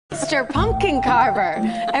master pumpkin carver.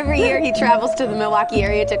 Every year he travels to the Milwaukee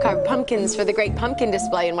area to carve pumpkins for the great pumpkin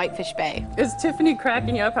display in Whitefish Bay. Is Tiffany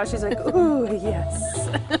cracking up? How she's like, ooh, yes.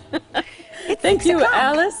 Thank you,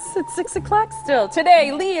 Alice. It's 6 o'clock still.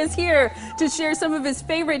 Today, Lee is here to share some of his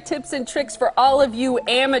favorite tips and tricks for all of you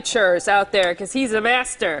amateurs out there, because he's a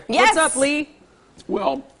master. Yes. What's up, Lee?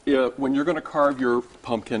 Well, when you're going to carve your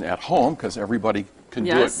pumpkin at home, because everybody can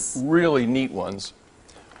do it, really neat ones,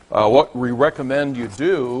 what we recommend you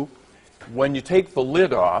do, when you take the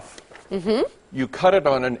lid off, you cut it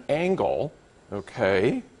on an angle,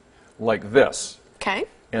 okay, like this. Okay.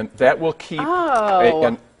 And that will keep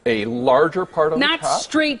a larger part of the top. Not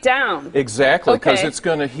straight down. Exactly, because it's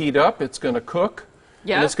going to heat up, it's going to cook,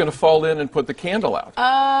 and it's going to fall in and put the candle out.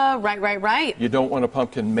 Right. You don't want a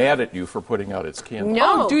pumpkin mad at you for putting out its candle.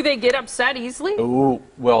 No. Oh, do they get upset easily? Oh,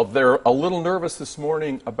 well, they're a little nervous this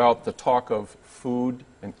morning about the talk of food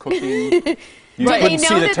and cooking. You couldn't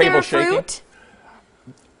see the table shaking.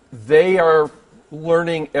 They are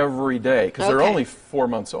learning every day because they're only 4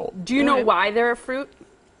 months old. Do you know why they're a fruit?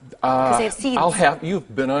 Because they have seeds.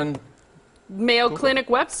 You've been on Mayo Clinic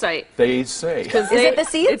website. They say. Is it the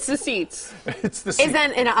seeds? It's the seeds. It's the seeds. Is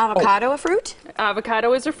then an avocado a fruit?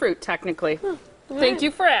 Avocado is a fruit, technically. Thank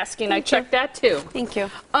you for asking. I checked that too. Thank you.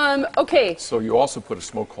 Okay. So you also put a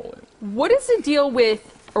smoke hole in. What is the deal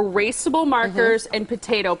with erasable markers and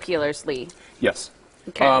potato peelers, Lee? Yes.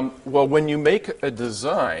 Okay. Well, when you make a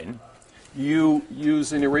design, you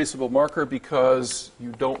use an erasable marker because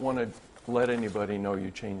you don't want to let anybody know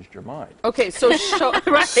you changed your mind. Okay, so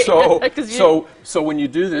right. So when you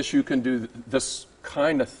do this, you can do this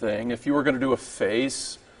kind of thing. If you were going to do a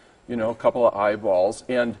face, you know, a couple of eyeballs,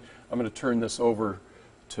 and I'm going to turn this over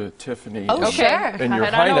to Tiffany. Oh, sure. And Your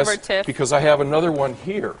Head Highness, on over, Tiff. because I have another one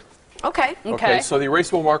here. Okay. Okay. So the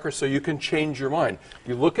erasable marker, so you can change your mind.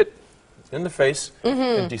 You look it in the face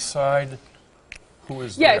and decide who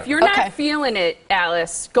is there. If you're not feeling it,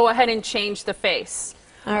 Alice, go ahead and change the face.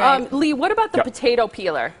 All right. Lee, what about the potato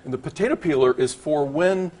peeler? And the potato peeler is for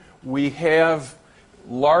when we have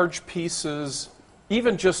large pieces,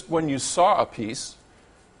 even just when you saw a piece,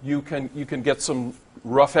 you can get some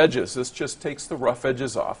rough edges. This just takes the rough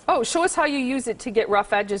edges off. Oh, show us how you use it to get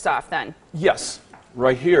rough edges off then. Yes,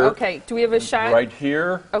 right here. Okay, do we have a shot? Right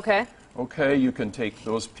here. Okay. Okay, you can take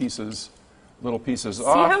those pieces, little pieces See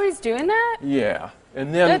off. how he's doing that? Yeah.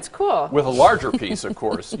 And then That's cool. with a larger piece, of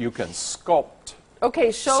course, you can sculpt.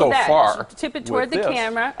 Okay, show so that. far, Tip it toward the this.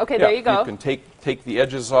 camera. Okay, there you go. You can take the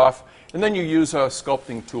edges off, and then you use a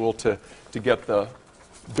sculpting tool to get the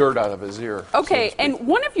dirt out of his ear. Okay, and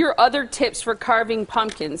one of your other tips for carving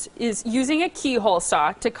pumpkins is using a keyhole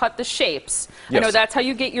saw to cut the shapes. Yes. I know that's how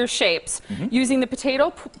you get your shapes. Using the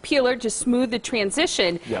potato peeler to smooth the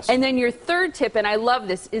transition. Yes. And then your third tip, and I love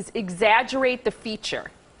this, is exaggerate the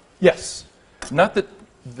feature. Yes. Not that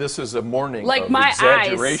this is a morning Like of my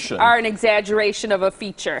exaggeration. eyes are an exaggeration of a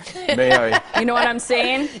feature. May I? You know what I'm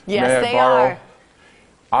saying? Yes, may I they borrow? are.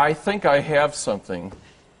 I think I have something.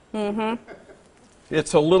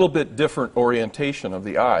 It's a little bit different orientation of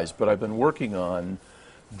the eyes, but I've been working on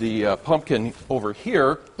the pumpkin over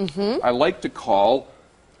here. I like to call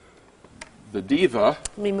the diva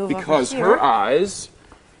me move because over here. her eyes,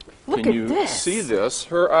 Look can at you this. see this?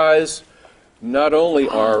 Her eyes not only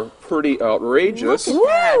are pretty outrageous,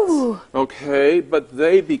 Woo! okay, but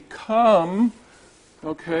they become,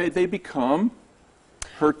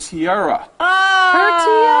 her tiara. Oh, Her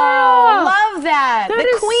tiara. love that. That the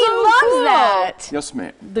is queen so loves cool. that. Yes,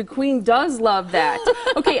 ma'am. The Queen does love that.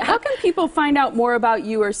 Okay, how can people find out more about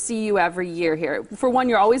you or see you every year here? For one,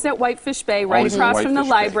 you're always at Whitefish Bay, right Always at across from the Whitefish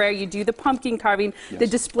Bay. library. You do the pumpkin carving. Yes. The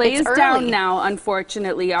display It's is down early. now,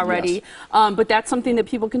 unfortunately, already. Yes. But that's something that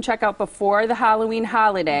people can check out before the Halloween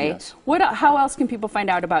holiday. Yes. How else can people find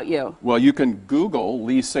out about you? Well, you can Google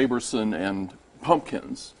Lee Saberson and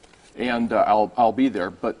pumpkins, and I'll be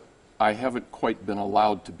there, but I haven't quite been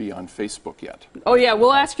allowed to be on Facebook yet. Oh, yeah,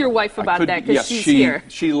 we'll ask your wife about that because yes, she's here.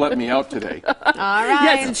 she let me out today. All right.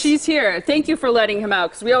 Yes, and she's here. Thank you for letting him out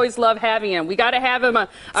because we always love having him. We got to have him our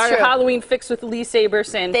True. Halloween fix with Lee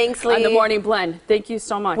Saberson. Thanks, On the Lee. Morning Blend. Thank you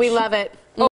so much. We love it.